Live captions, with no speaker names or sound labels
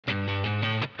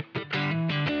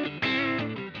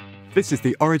This is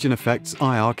the Origin Effects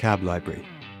IR Cab Library.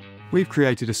 We've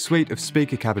created a suite of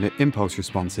speaker cabinet impulse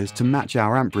responses to match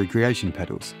our amp recreation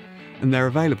pedals, and they're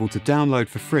available to download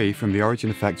for free from the Origin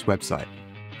Effects website.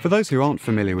 For those who aren't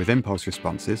familiar with impulse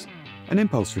responses, an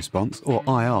impulse response, or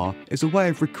IR, is a way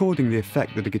of recording the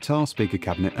effect that a guitar speaker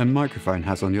cabinet and microphone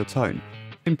has on your tone.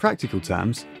 In practical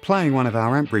terms, playing one of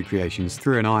our amp recreations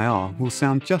through an IR will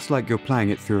sound just like you're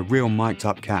playing it through a real mic'd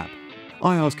up cab.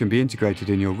 IRs can be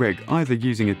integrated in your rig either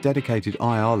using a dedicated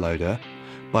IR loader,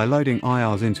 by loading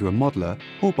IRs into a modeler,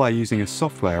 or by using a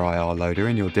software IR loader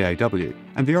in your DAW,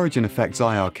 and the Origin Effects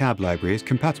IR Cab library is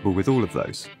compatible with all of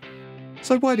those.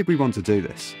 So why did we want to do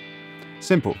this?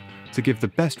 Simple, to give the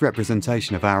best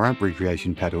representation of our amp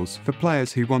recreation pedals for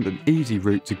players who want an easy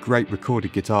route to great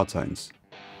recorded guitar tones.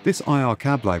 This IR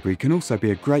Cab library can also be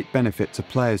a great benefit to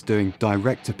players doing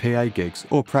direct-to-PA gigs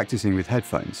or practicing with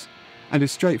headphones, and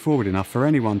is straightforward enough for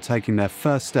anyone taking their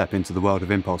first step into the world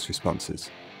of impulse responses.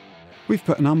 We've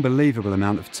put an unbelievable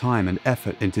amount of time and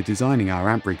effort into designing our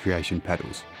amp recreation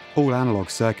pedals, all analog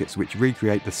circuits which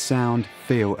recreate the sound,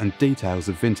 feel and details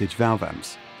of vintage valve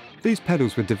amps. These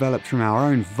pedals were developed from our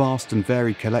own vast and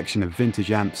varied collection of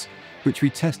vintage amps, which we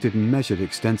tested and measured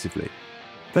extensively.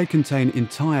 They contain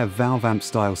entire valve amp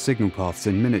style signal paths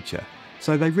in miniature,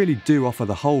 so they really do offer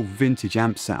the whole vintage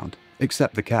amp sound,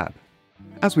 except the cab.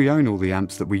 As we own all the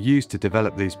amps that we used to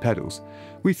develop these pedals,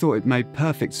 we thought it made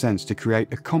perfect sense to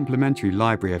create a complementary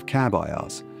library of cab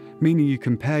IRs, meaning you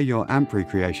can pair your amp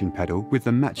recreation pedal with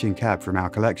the matching cab from our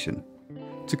collection.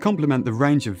 To complement the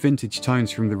range of vintage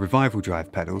tones from the Revival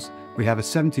Drive pedals, we have a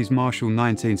 70s Marshall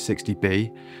 1960B,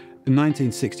 a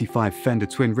 1965 Fender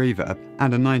Twin Reverb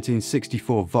and a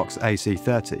 1964 Vox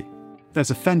AC30.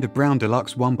 There's a Fender Brown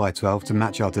Deluxe 1x12 to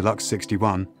match our Deluxe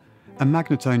 61, a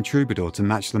Magnatone Troubadour to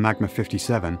match the Magma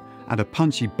 57, and a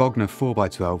punchy Bogner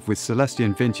 4x12 with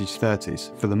Celestion Vintage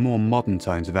 30s for the more modern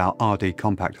tones of our RD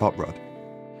Compact Hot Rod.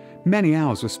 Many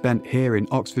hours were spent here in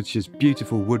Oxfordshire's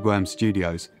beautiful Woodworm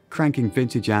studios, cranking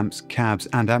vintage amps, cabs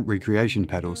and amp recreation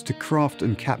pedals to craft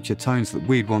and capture tones that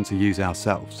we'd want to use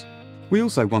ourselves. We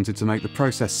also wanted to make the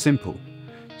process simple.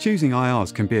 Choosing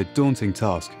IRs can be a daunting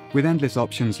task, with endless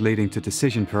options leading to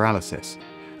decision paralysis.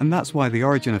 And that's why the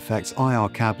Origin Effects IR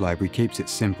Cab library keeps it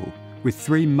simple, with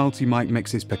 3 multi-mic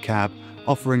mixes per cab,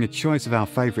 offering a choice of our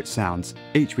favourite sounds,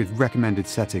 each with recommended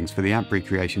settings for the amp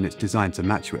recreation it's designed to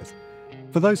match with.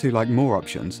 For those who like more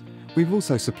options, we've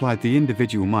also supplied the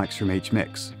individual mics from each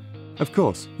mix. Of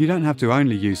course, you don't have to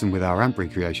only use them with our amp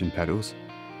recreation pedals.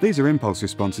 These are impulse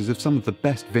responses of some of the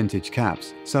best vintage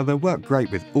cabs, so they'll work great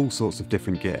with all sorts of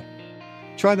different gear.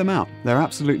 Try them out, they're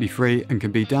absolutely free and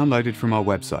can be downloaded from our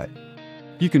website.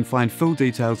 You can find full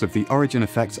details of the Origin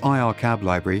Effects IR Cab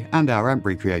library and our amp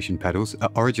recreation pedals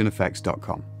at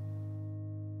origineffects.com.